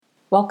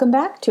Welcome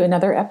back to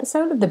another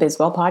episode of the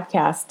Bizwell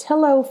Podcast.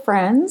 Hello,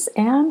 friends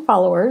and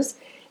followers.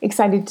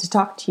 Excited to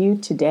talk to you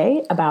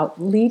today about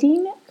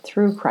leading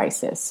through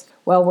crisis.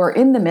 Well, we're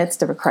in the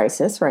midst of a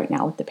crisis right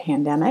now with the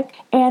pandemic,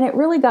 and it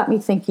really got me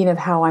thinking of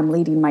how I'm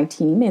leading my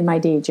team in my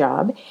day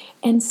job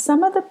and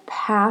some of the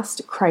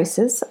past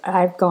crises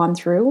I've gone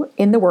through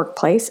in the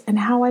workplace and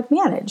how I've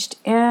managed.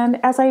 And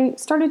as I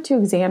started to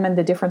examine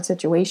the different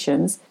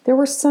situations, there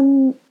were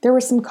some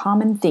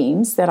common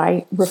themes that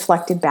I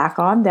reflected back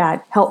on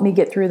that helped me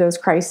get through those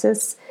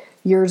crises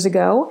years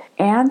ago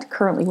and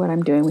currently what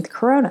I'm doing with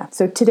Corona.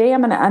 So today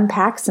I'm going to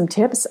unpack some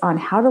tips on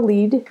how to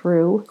lead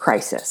through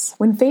crisis.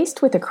 When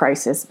faced with a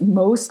crisis,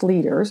 most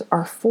leaders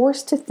are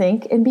forced to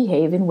think and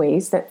behave in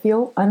ways that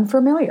feel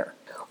unfamiliar.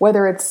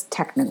 Whether it's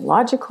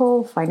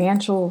technological,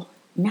 financial,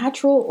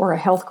 natural, or a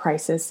health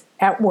crisis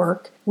at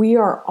work, we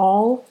are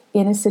all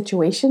in a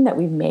situation that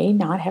we may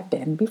not have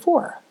been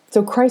before.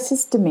 So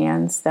crisis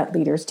demands that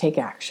leaders take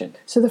action.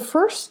 So the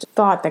first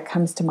thought that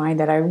comes to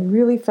mind that I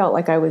really felt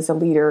like I was a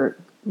leader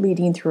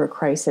leading through a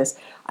crisis,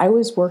 I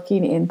was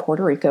working in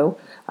Puerto Rico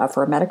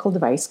for a medical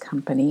device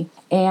company,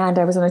 and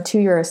I was on a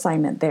 2-year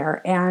assignment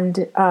there.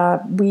 And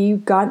we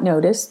got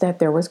notice that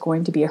there was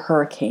going to be a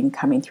hurricane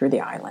coming through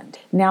the island.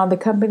 Now, the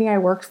company I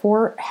worked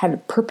for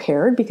had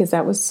prepared because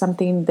that was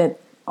something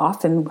that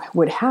often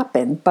would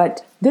happen,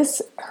 but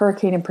this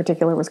hurricane in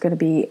particular was going to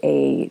be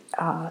a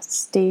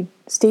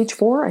stage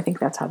 4. I think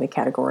that's how they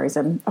categorize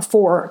them. A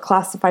 4,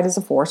 classified as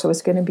a 4, so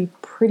it's going to be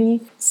pretty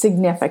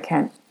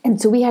significant. And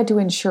so we had to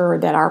ensure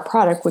that our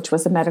product, which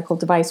was a medical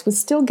device, was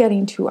still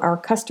getting to our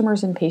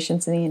customers and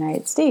patients in the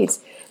United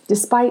States,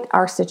 despite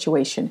our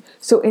situation.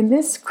 So in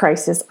this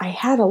crisis, I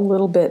had a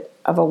little bit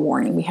of a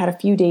warning. We had a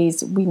few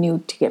days we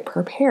knew to get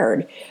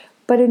prepared.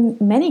 But in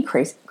many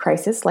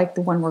crises, like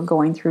the one we're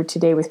going through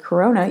today with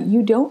Corona,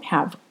 you don't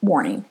have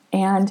warning.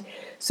 And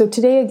so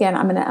today, again,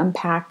 I'm going to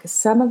unpack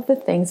some of the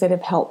things that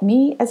have helped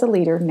me as a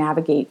leader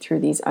navigate through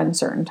these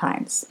uncertain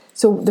times.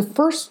 So the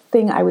first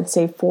thing I would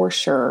say for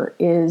sure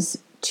is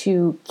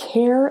to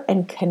care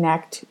and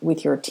connect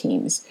with your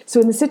teams. So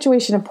in the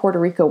situation of Puerto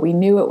Rico, we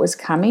knew it was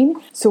coming.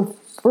 So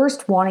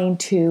first, wanting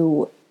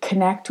to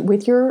connect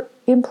with your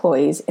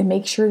employees and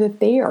make sure that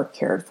they are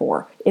cared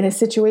for in a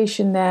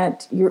situation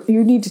that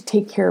you need to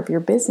take care of your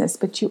business,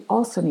 but you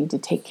also need to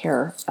take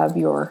care of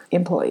your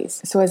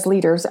employees. So as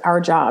leaders, our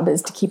job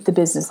is to keep the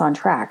business on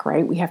track,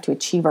 right? We have to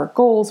achieve our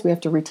goals. We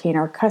have to retain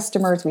our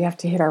customers. We have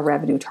to hit our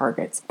revenue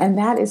targets. And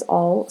that is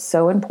all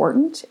so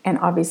important and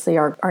obviously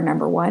our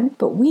number one,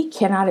 but we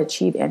cannot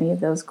achieve any of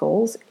those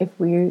goals if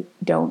we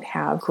don't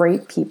have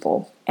great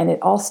people. And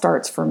it all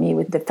starts for me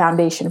with the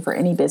foundation for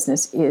any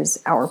business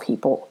is our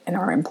people and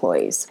our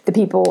employees. The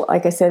people,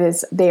 like I said,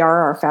 they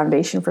are our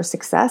foundation for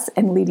success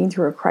and leading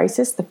through a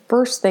crisis. The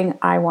first thing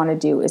I want to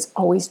do is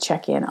always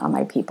check in on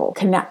my people.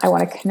 I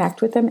want to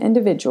connect with them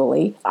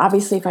individually.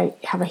 Obviously, if I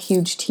have a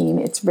huge team,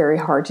 it's very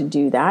hard to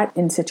do that.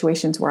 In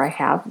situations where I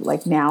have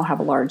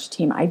a large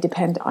team, I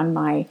depend on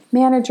my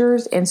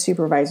managers and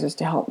supervisors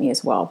to help me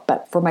as well.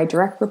 But for my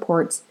direct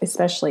reports,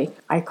 especially,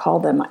 I call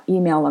them,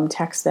 email them,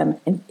 text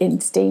them,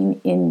 and staying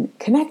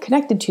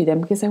connected to them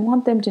because I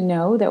want them to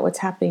know that what's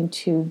happening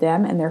to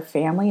them and their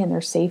family and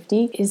their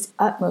safety is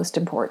utmost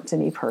important to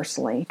me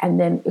personally. And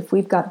then if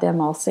we've got them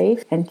all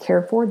safe and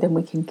cared for, then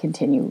we can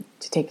continue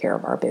to take care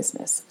of our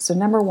business. So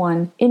number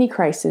one, any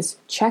crisis,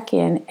 check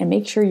in and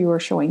make sure you are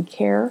showing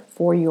care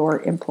for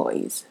your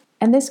employees.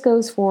 And this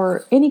goes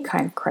for any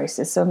kind of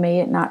crisis. So may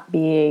it not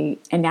be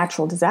a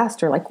natural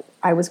disaster like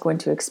I was going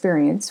to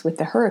experience with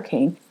the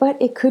hurricane,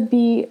 but it could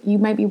be, you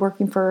might be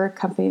working for a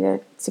company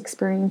that's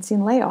experiencing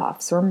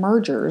layoffs or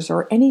mergers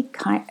or any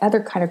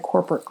other kind of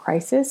corporate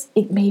crisis.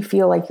 It may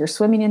feel like you're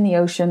swimming in the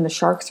ocean, the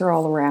sharks are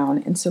all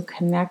around. And so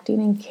connecting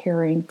and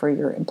caring for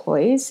your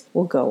employees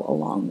will go a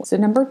long way. So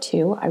number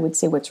 2, I would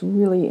say what's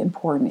really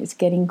important is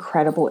getting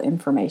credible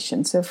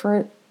information. So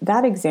for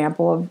that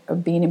example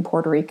of being in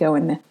Puerto Rico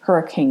and the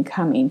hurricane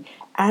coming,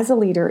 as a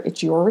leader,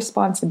 it's your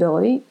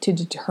responsibility to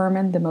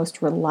determine the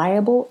most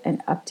reliable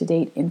and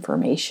up-to-date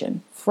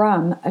information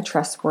from a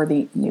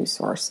trustworthy news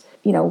source.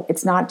 You know,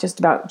 it's not just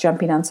about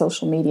jumping on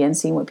social media and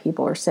seeing what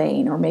people are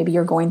saying, or maybe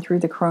you're going through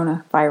the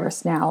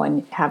coronavirus now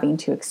and having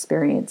to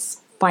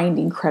experience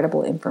finding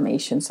credible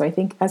information. So I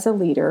think as a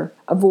leader,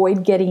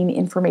 avoid getting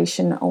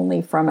information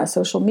only from a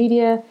social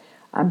media.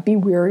 Be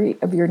wary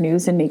of your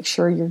news and make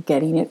sure you're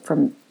getting it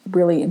from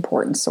really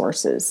important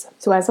sources.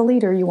 So as a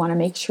leader, you want to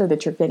make sure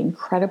that you're getting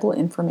credible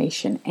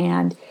information,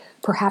 and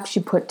perhaps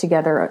you put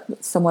together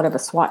somewhat of a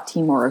SWAT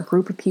team or a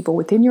group of people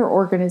within your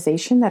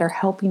organization that are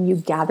helping you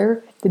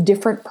gather the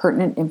different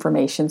pertinent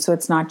information. So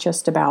it's not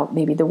just about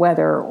maybe the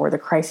weather or the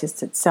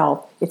crisis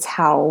itself. It's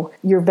how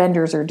your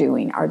vendors are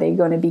doing. Are they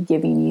going to be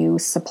giving you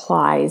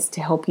supplies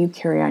to help you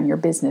carry on your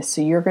business?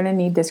 So you're going to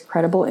need this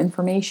credible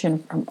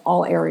information from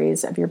all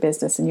areas of your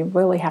business, and you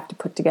really have to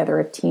put together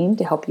a team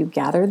to help you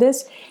gather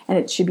this. And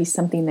it should be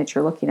something that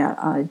you're looking at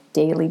on a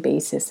daily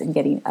basis and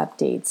getting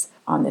updates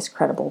on this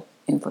credible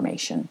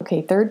information.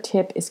 Okay, third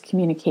tip is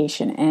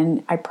communication.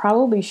 And I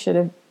probably should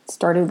have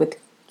started with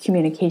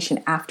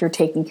communication after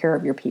taking care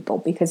of your people,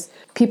 because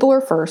people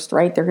are first,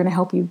 right? They're going to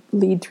help you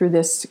lead through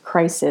this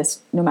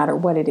crisis no matter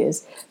what it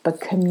is.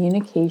 But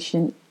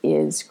communication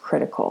is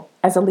critical.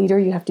 As a leader,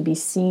 you have to be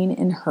seen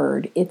and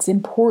heard. It's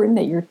important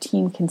that your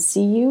team can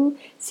see you,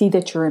 see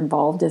that you're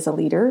involved as a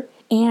leader,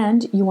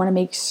 and you want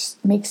to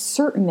make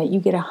certain that you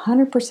get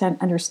 100%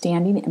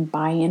 understanding and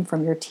buy-in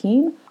from your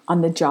team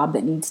on the job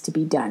that needs to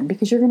be done,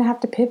 because you're going to have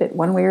to pivot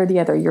one way or the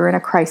other. You're in a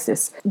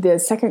crisis. The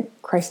second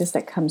crisis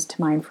that comes to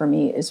mind for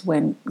me is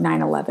when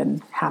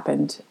 9/11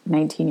 happened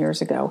 19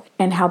 years ago,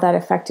 and how that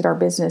affected our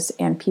business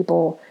and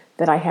people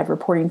that I had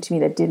reporting to me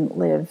that didn't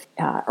live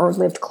or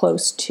lived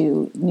close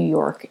to New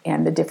York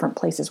and the different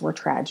places where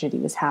tragedy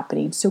was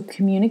happening. So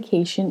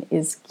communication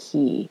is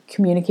key.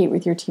 Communicate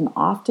with your team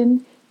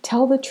often.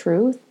 Tell the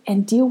truth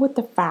and deal with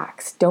the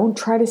facts. Don't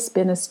try to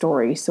spin a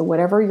story. So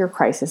whatever your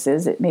crisis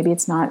is, maybe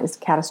it's not as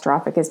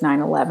catastrophic as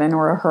 9/11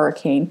 or a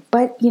hurricane,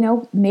 but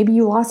maybe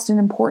you lost an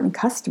important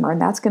customer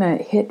and that's going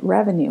to hit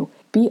revenue.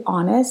 Be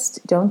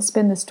honest, don't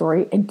spin the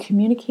story, and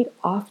communicate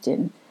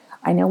often.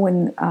 I know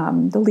when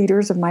the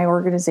leaders of my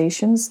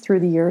organizations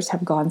through the years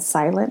have gone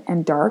silent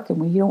and dark, and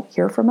when you don't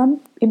hear from them,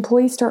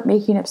 employees start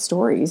making up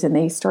stories and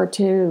they start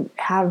to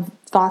have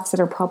thoughts that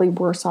are probably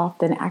worse off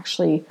than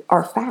actually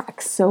are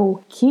facts.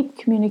 So keep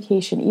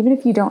communication, even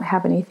if you don't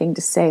have anything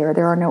to say or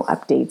there are no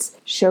updates.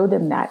 Show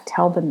them that,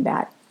 tell them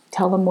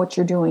what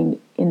you're doing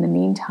in the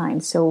meantime.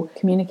 So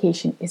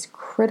communication is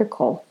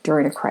critical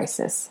during a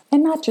crisis,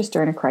 and not just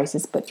during a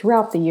crisis, but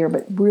throughout the year,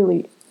 but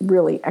really,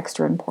 really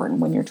extra important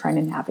when you're trying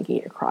to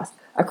navigate across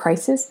a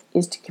crisis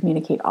is to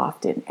communicate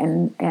often,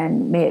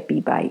 and may it be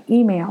by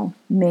email,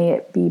 may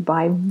it be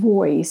by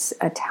voice,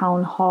 a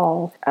town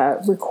hall, a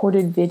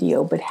recorded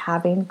video, but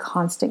having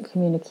constant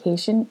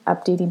communication,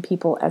 updating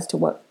people as to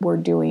what we're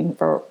doing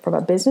from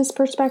a business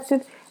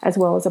perspective as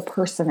well as a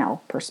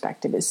personnel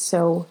perspective is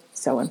so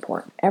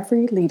important.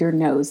 Every leader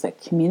knows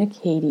that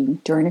communicating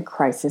during a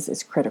crisis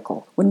is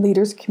critical. When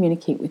leaders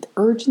communicate with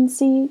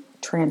urgency,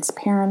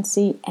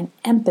 transparency, and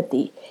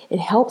empathy, it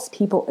helps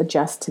people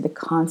adjust to the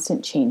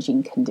constant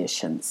changing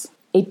conditions.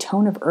 A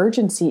tone of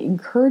urgency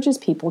encourages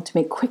people to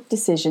make quick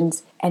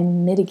decisions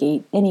and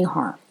mitigate any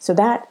harm. So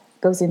that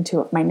goes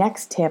into my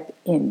next tip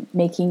in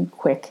making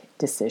quick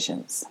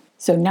decisions.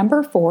 So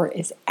number 4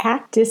 is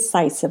act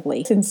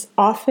decisively. Since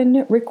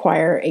often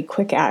require a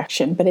quick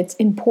action, but it's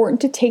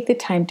important to take the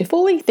time to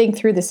fully think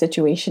through the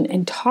situation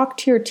and talk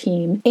to your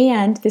team,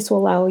 and this will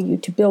allow you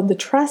to build the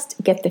trust,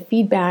 get the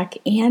feedback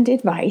and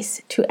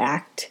advice to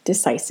act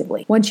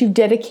decisively. Once you've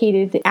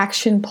dedicated the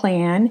action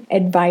plan,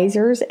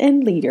 advisors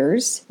and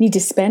leaders need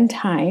to spend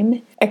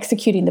time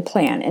executing the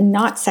plan and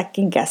not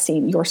second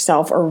guessing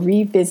yourself or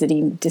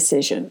revisiting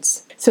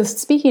decisions. So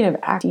speaking of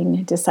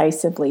acting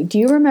decisively, do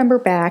you remember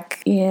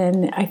back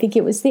in, I think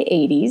it was the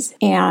 80s,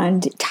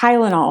 and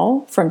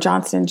Tylenol from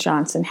Johnson &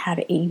 Johnson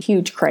had a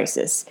huge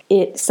crisis.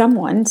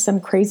 Some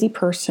crazy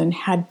person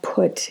had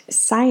put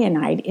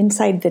cyanide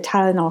inside the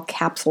Tylenol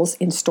capsules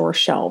in store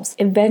shelves.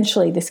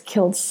 Eventually, this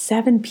killed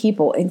 7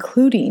 people,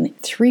 including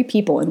 3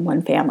 people in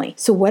one family.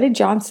 So what did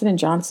Johnson &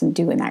 Johnson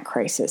do in that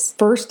crisis?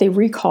 First, they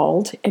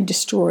recalled and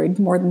destroyed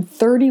more than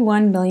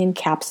 31 million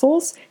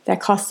capsules that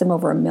cost them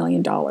over $1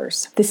 million.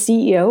 The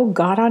CEO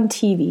got on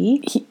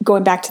TV,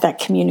 going back to that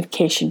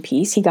communication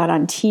piece, he got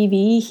on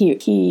TV,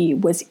 he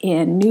was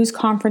in news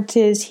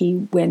conferences,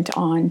 he went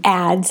on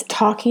ads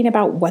talking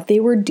about what they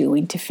were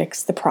doing to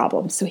fix the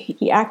problem. So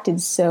he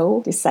acted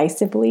so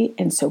decisively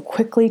and so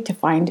quickly to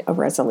find a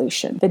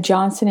resolution. The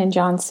Johnson &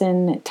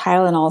 Johnson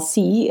Tylenol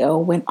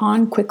CEO went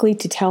on quickly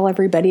to tell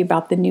everybody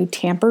about the new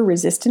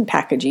tamper-resistant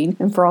packaging.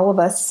 And for all of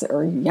us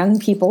or young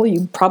people,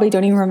 you probably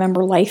don't even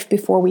remember life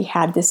before we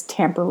had this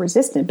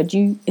tamper-resistant, but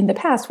you in the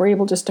past were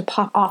able just to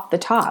pop off the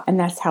top, and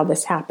that's how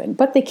this happened.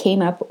 But they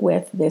came up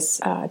with this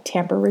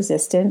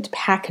tamper-resistant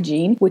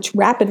packaging, which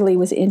rapidly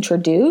was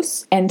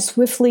introduced and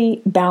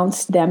swiftly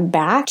bounced them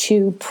back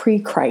to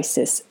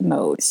pre-crisis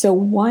mode. So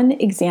one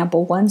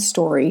example, one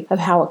story of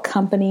how a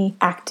company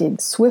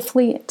acted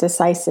swiftly,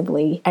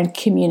 decisively, and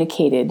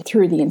communicated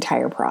through the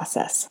entire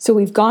process. So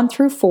we've gone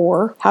through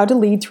 4, how to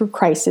lead through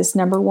crisis.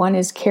 Number 1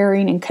 is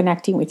caring and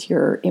connecting with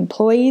your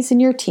employees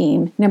and your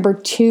team. Number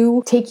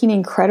 2, taking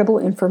incredible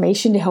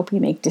information to help you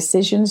make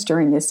decisions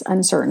during this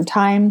uncertain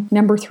time.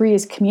 Number 3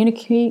 is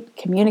communicate.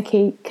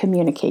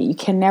 You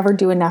can never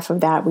do enough of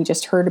that. We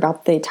just heard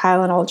about the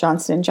Tylenol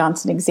Johnson &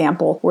 Johnson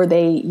example where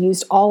they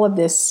used all of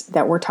this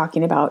that we're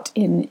talking about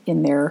in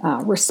their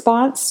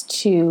response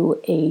to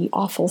a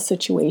awful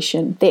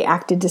situation. They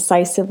acted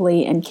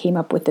decisively and came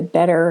up with a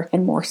better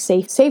and more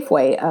safe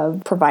way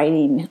of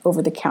providing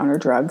over-the-counter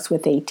drugs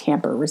with a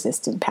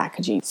tamper-resistant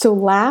packaging. So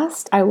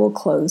last, I I will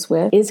close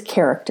with is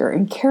character.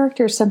 And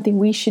character is something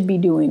we should be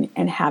doing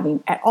and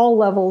having at all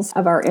levels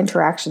of our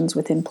interactions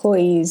with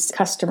employees,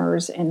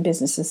 customers, and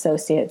business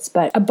associates.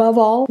 But above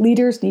all,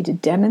 leaders need to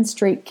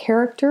demonstrate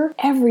character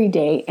every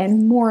day,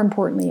 and more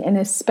importantly, and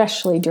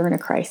especially during a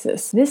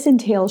crisis. This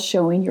entails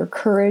showing your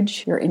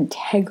courage, your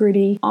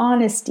integrity,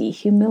 honesty,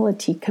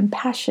 humility,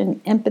 compassion,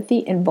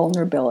 empathy, and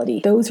vulnerability.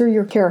 Those are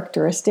your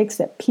characteristics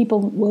that people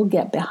will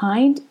get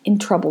behind in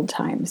troubled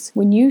times.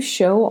 When you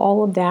show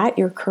all of that,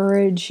 your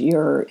courage,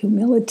 your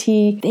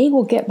humility, they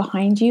will get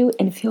behind you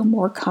and feel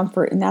more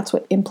comfort. And that's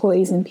what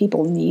employees and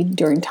people need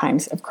during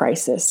times of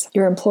crisis.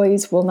 Your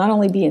employees will not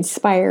only be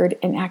inspired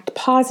and act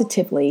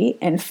positively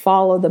and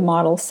follow the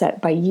model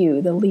set by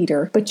you, the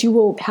leader, but you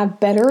will have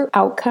better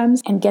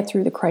outcomes and get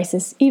through the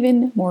crisis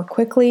even more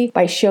quickly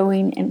by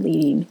showing and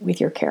leading with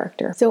your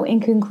character. So in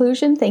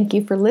conclusion, thank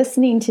you for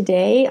listening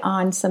today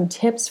on some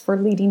tips for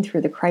leading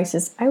through the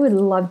crisis. I would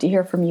love to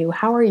hear from you.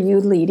 How are you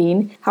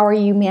leading? How are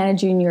you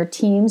managing your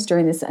teams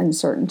during this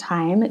uncertain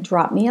time?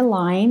 Drop me a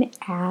line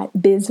at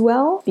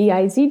Bizwell,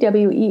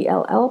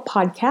 Bizwell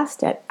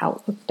podcast at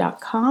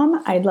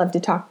outlook.com. I'd love to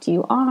talk to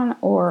you on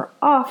or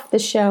off the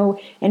show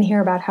and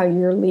hear about how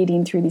you're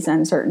leading through these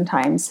uncertain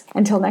times.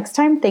 Until next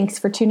time, thanks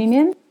for tuning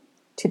in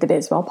to the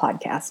Bizwell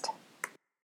podcast.